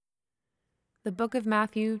The Book of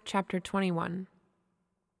Matthew, chapter 21.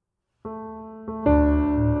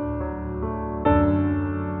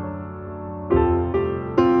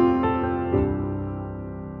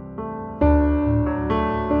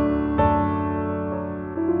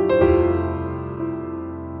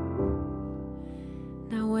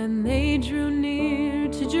 Now when they drew near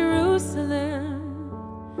to Jerusalem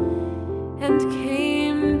and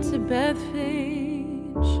came to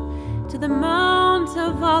Bethphage, to the Mount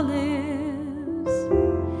of Olives,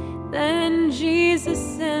 then Jesus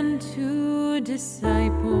sent 2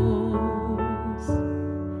 disciples,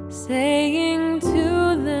 saying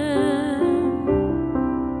to them,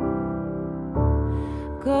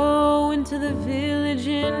 "Go into the village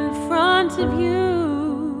in front of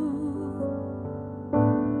you,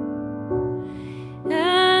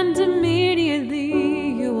 and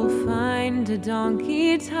immediately you will find a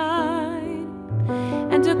donkey tied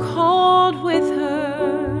and a colt with her.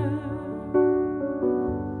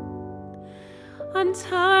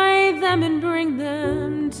 Untie them and bring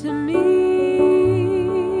them to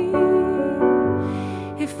me.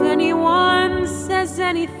 If anyone says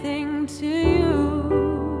anything to you,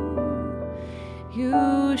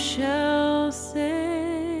 you shall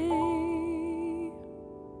say,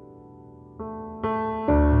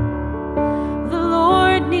 'The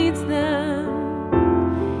Lord needs them,'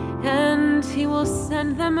 and He will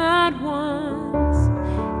send them at once."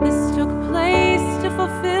 This took place to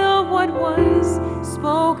fulfill what was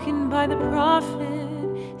spoken by the prophet,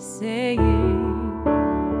 saying,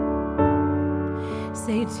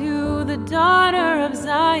 "Say to the daughter of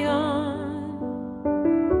Zion,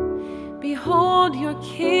 behold, your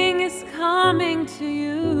king is coming to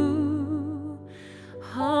you,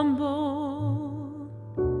 humble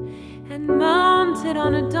and mounted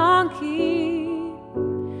on a donkey,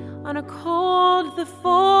 on a colt, the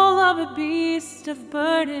foal of a beast of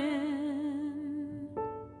burden."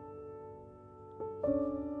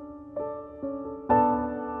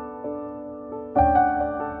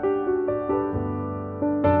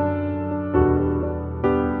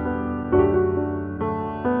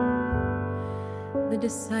 The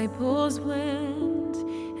disciples went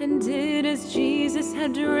and did as Jesus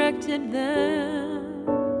had directed them.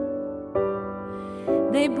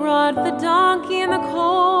 They brought the donkey and the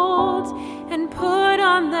colt and put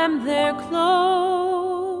on them their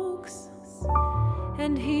cloaks,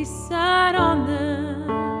 and He sat on them.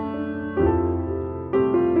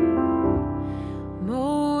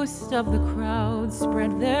 Most of the crowd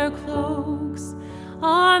spread their cloaks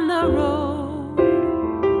on the road,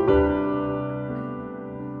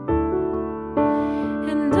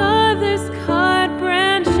 and others cut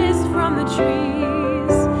branches from the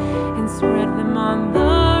trees and spread them on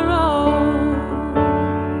the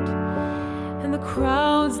road. And the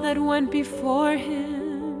crowds that went before Him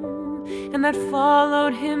and that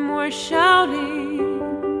followed Him were shouting,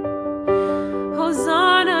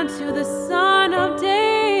 "Hosanna to the Son of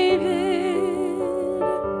David!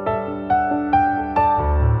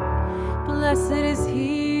 Blessed is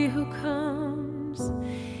He who comes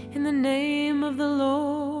in the name of the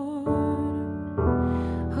Lord!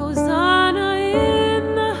 Hosanna in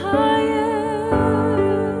the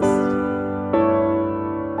highest!"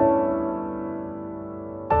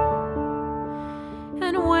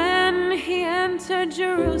 And when He entered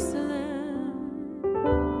Jerusalem,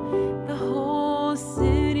 the whole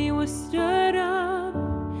city was stirred up,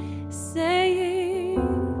 saying,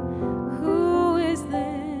 "Who is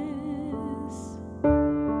this?"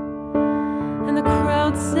 And the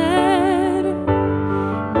crowd said,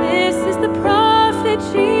 "This is the prophet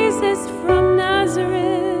Jesus from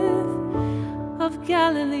Nazareth of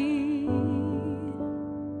Galilee."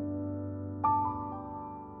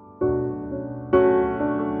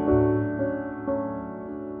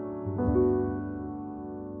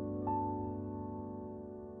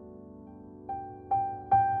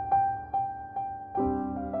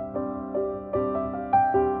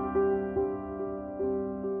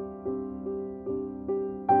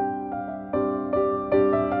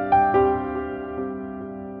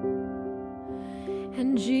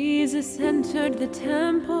 And Jesus entered the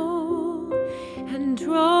temple and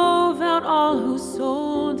drove out all who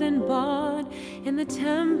sold and bought in the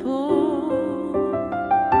temple.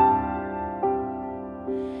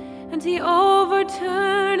 And He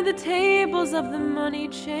overturned the tables of the money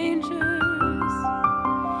changers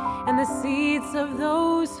and the seats of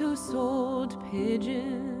those who sold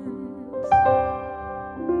pigeons.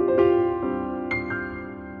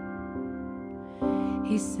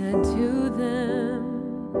 He said to them,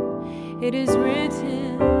 "It is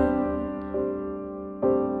written,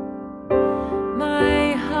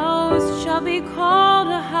 'My house shall be called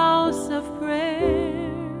a house of prayer,'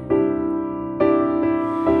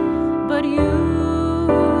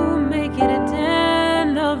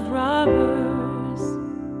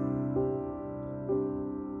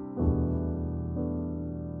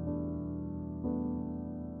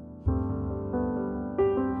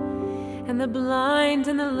 And the blind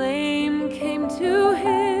and the lame came to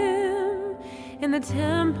him in the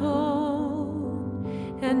temple,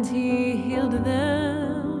 and he healed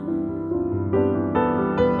them.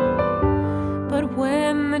 But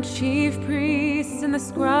when the chief priests and the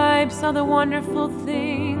scribes saw the wonderful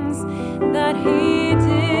things that he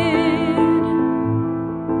did,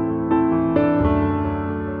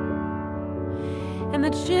 and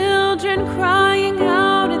the children crying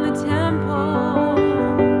out in the temple,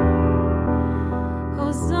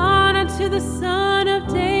 Hosanna to the Son of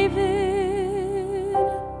David,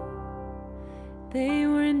 they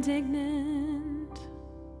were indignant.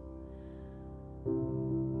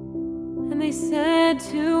 And they said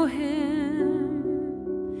to him,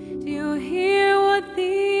 do you hear what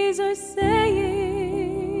these are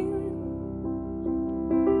saying?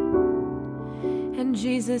 And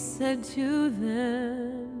Jesus said to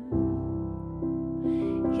them,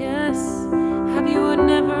 yes, have you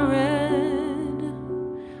never read,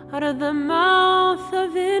 out of the mouth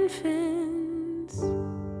of infants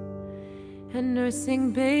and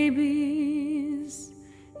nursing babies,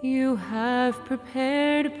 you have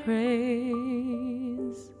prepared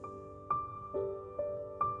praise.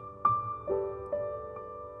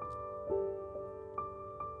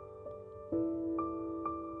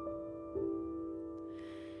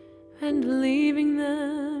 And leaving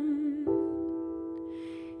them,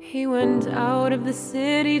 he went out of the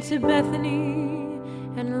city to Bethany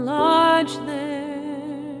and lodged there.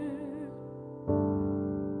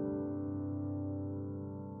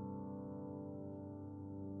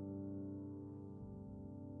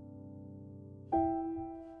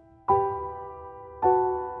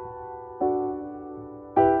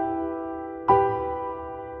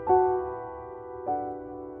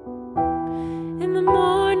 In the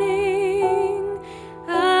morning,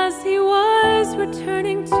 as he was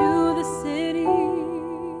returning to the city,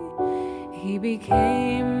 he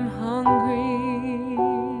became hungry.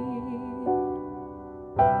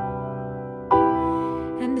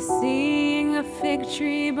 And seeing a fig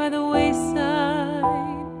tree by the wayside,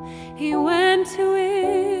 he went to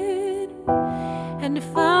it and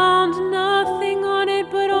found nothing on it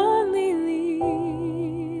but only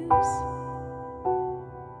leaves.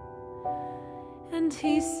 And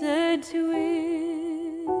he said to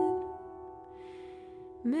it,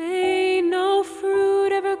 may no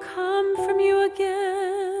fruit ever come from you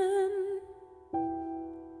again.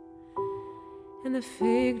 And the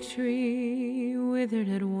fig tree withered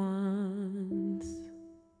at once.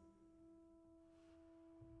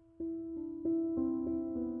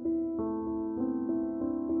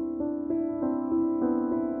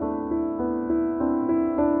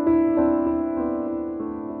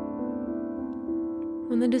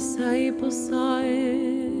 When the disciples saw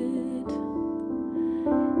it,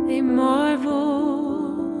 they marveled,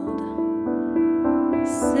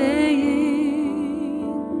 saying,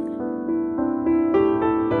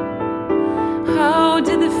 how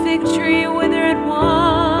did the fig tree wither at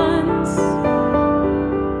once?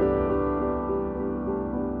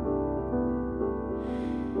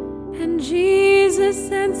 And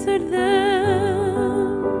Jesus answered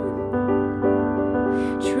them,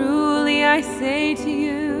 truly I say to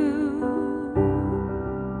you,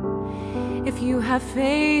 if you have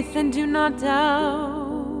faith and do not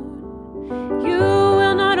doubt, you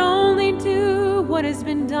will not only do what has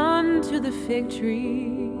been done to the fig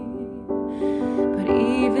tree, but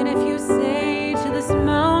even if you say to this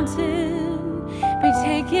mountain, be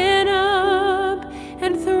taken up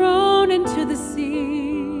and thrown into the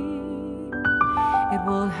sea, it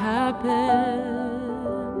will happen.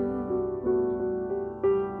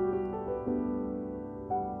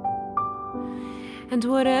 And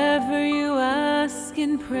whatever you ask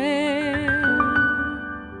in prayer,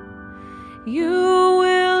 you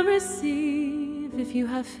will receive if you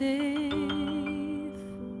have faith.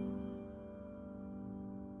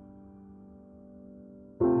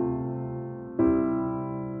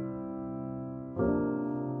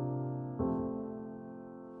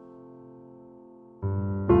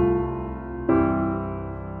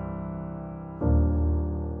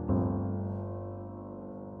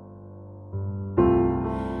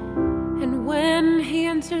 And when he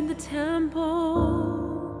entered the temple,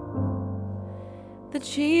 the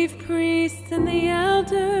chief priests and the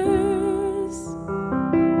elders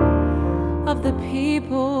of the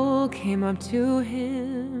people came up to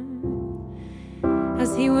him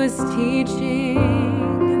as he was teaching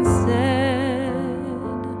and said,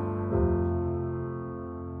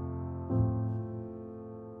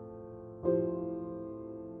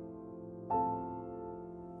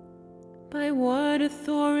 by what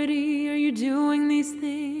authority are you doing these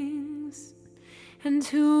things? And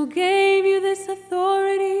who gave you this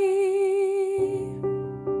authority?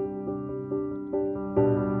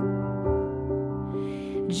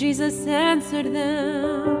 Jesus answered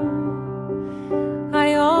them,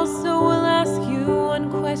 I also will ask you one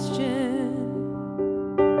question.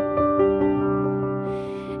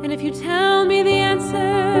 And if you tell me the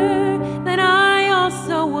answer, then I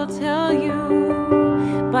also will tell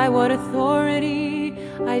you by what authority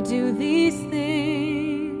I do these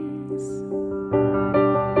things.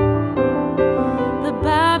 The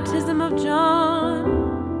baptism of John,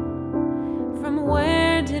 from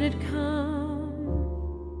where did it come?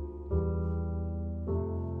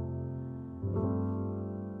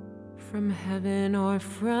 From heaven or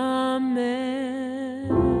from man?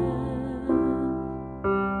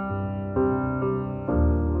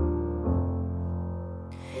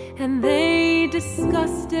 And they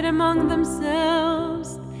discussed it among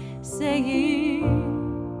themselves, saying,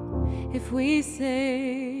 if we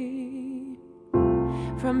say,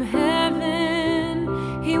 from heaven,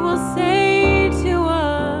 he will say to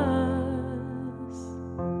us,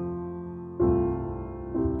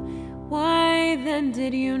 why then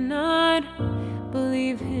did you not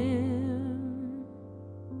believe him?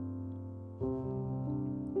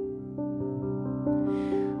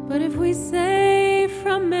 But if we say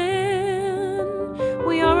from man,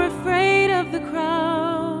 we are afraid of the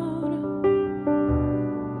crowd,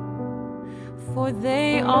 for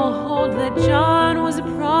they all hold that John was a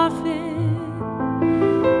prophet.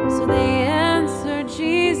 So they answered,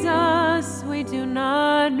 Jesus, we do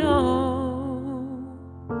not know.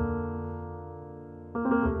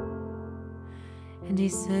 And he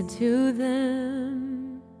said to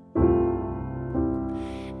them,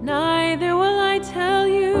 neither will I tell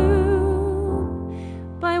you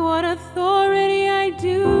by what authority I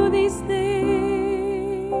do these things.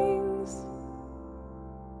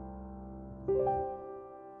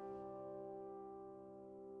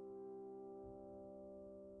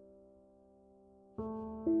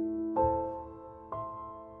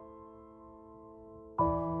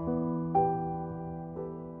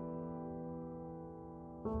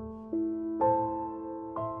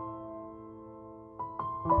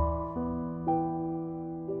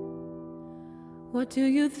 What do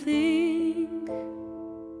you think?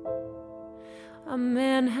 A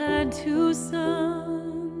man had 2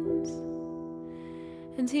 sons,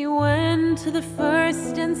 and he went to the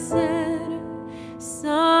first and said,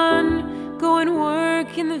 son, go and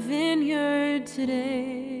work in the vineyard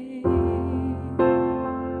today.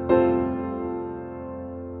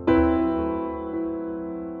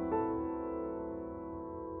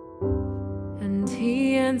 And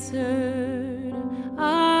he answered,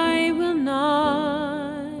 I will not.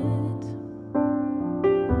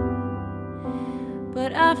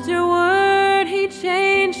 But afterward he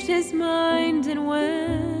changed his mind and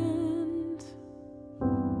went.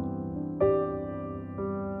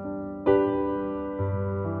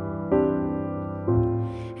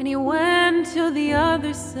 And he went to the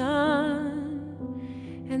other son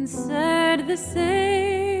and said the same.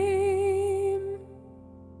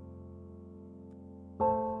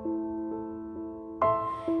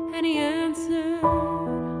 And he answered,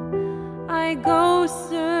 I go,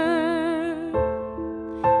 sir,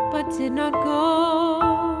 but did not go.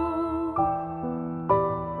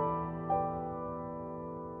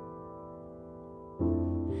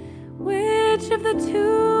 Which of the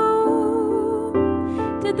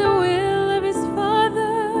 2 did the will of his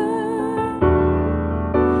father?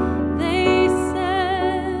 They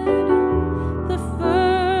said, the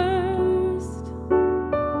first.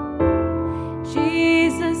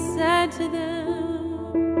 Jesus said to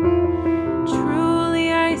them,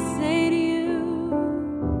 truly I say to you,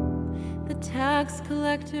 the tax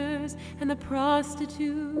collectors and the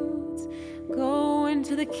prostitutes go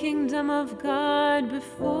into the kingdom of God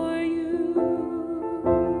before you.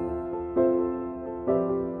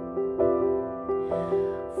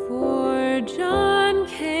 For John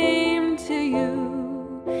came to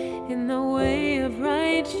you in the way of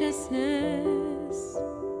righteousness,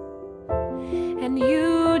 and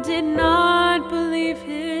you did not believe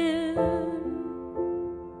him.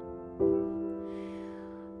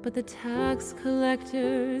 But the tax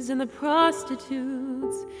collectors and the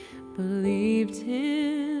prostitutes believed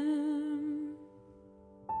him.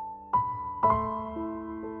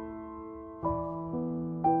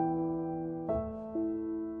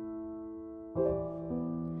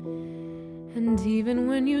 And even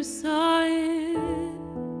when you saw it,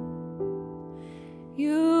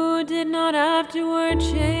 you did not afterward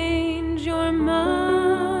change your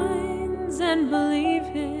minds and believe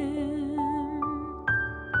him.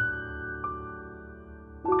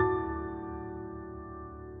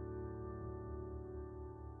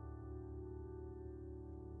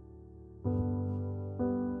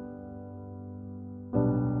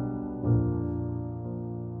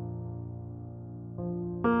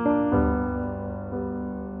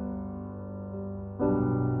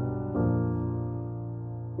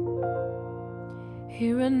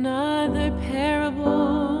 another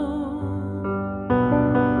parable.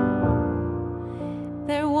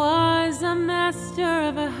 There was a master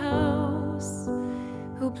of a house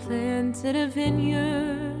who planted a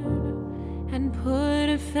vineyard and put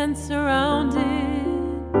a fence around it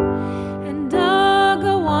and dug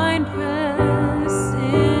a winepress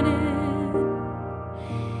in it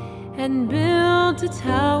and built a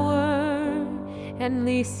tower and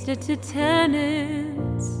leased it to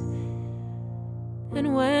tenants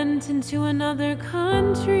and went into another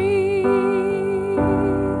country.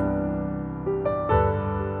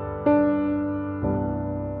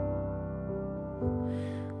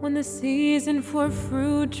 When the season for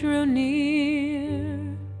fruit drew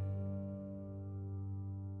near,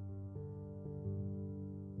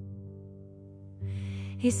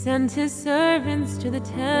 he sent his servants to the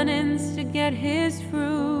tenants to get his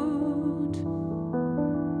fruit.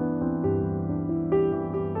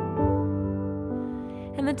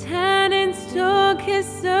 And the tenants took his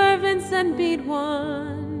servants and beat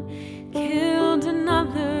one, killed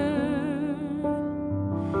another,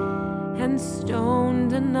 and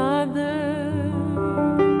stoned another.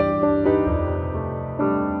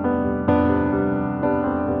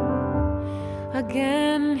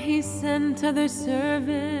 Again he sent other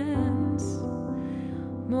servants,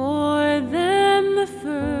 more than the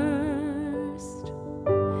first,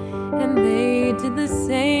 and they did the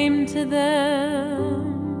same to them.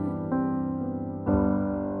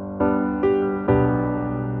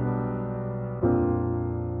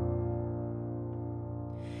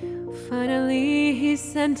 Finally he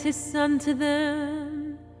sent his son to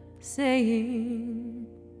them, saying,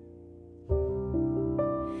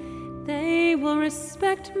 "They will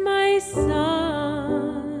respect my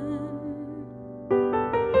son."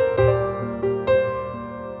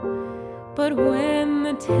 But when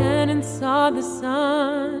the tenants saw the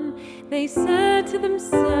son, they said to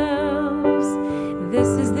themselves, "This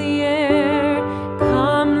is the heir.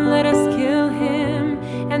 Come, let us kill him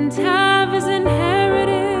and have his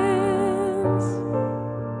inheritance."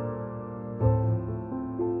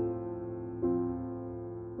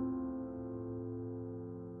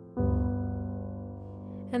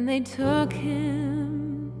 And they took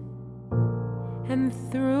him and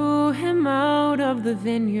threw him out of the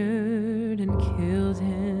vineyard and killed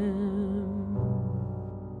him.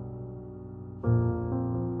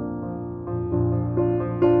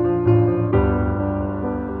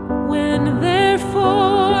 When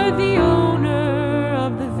therefore the owner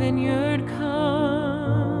of the vineyard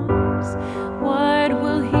comes, what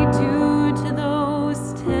will he do to those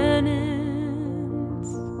tenants?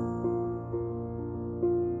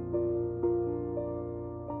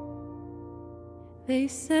 They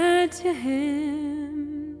said to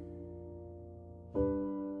him,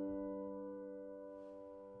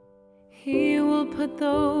 "He will put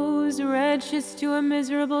those wretches to a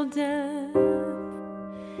miserable death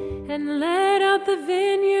and let out the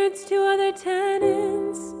vineyards to other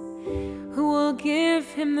tenants who will give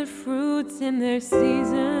him the fruits in their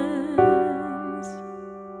seasons."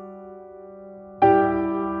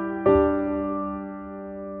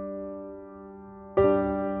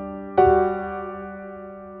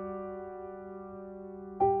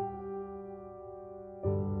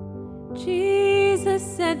 Jesus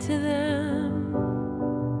said to them,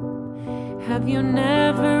 "Have you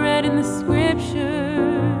never read in the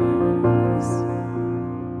scriptures?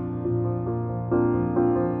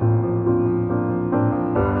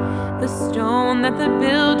 The stone that the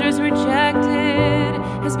builders rejected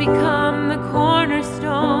has become the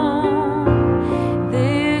cornerstone.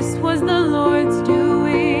 This was the Lord's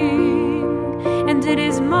doing, and it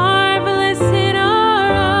is marvelous in our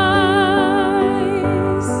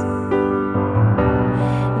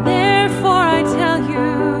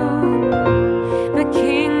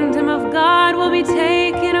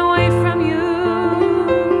taken away from you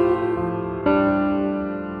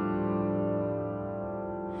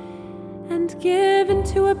and given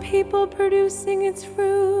to a people producing its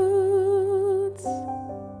fruits.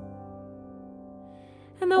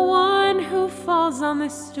 And the one who falls on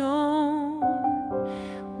this stone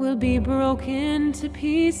will be broken to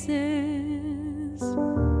pieces.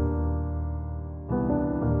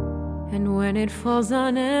 And when it falls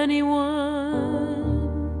on anyone,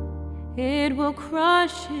 it will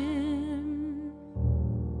crush him."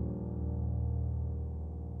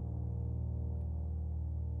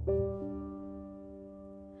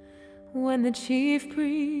 When the chief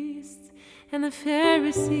priests and the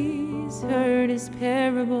Pharisees heard his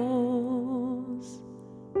parables,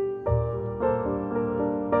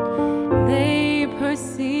 they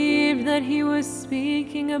perceived that he was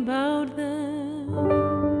speaking about them.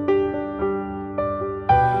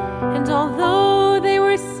 And although they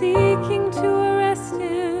were seeking to arrest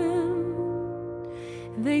him,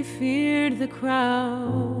 they feared the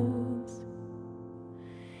crowds,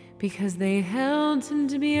 because they held him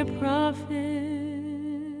to be a prophet.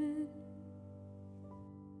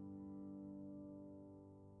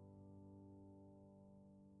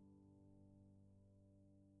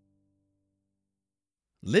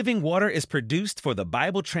 Living Water is produced for the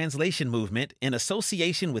Bible Translation Movement in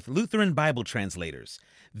association with Lutheran Bible Translators.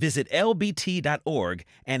 Visit lbt.org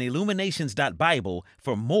and illuminations.bible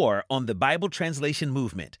for more on the Bible Translation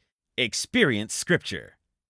Movement. Experience Scripture.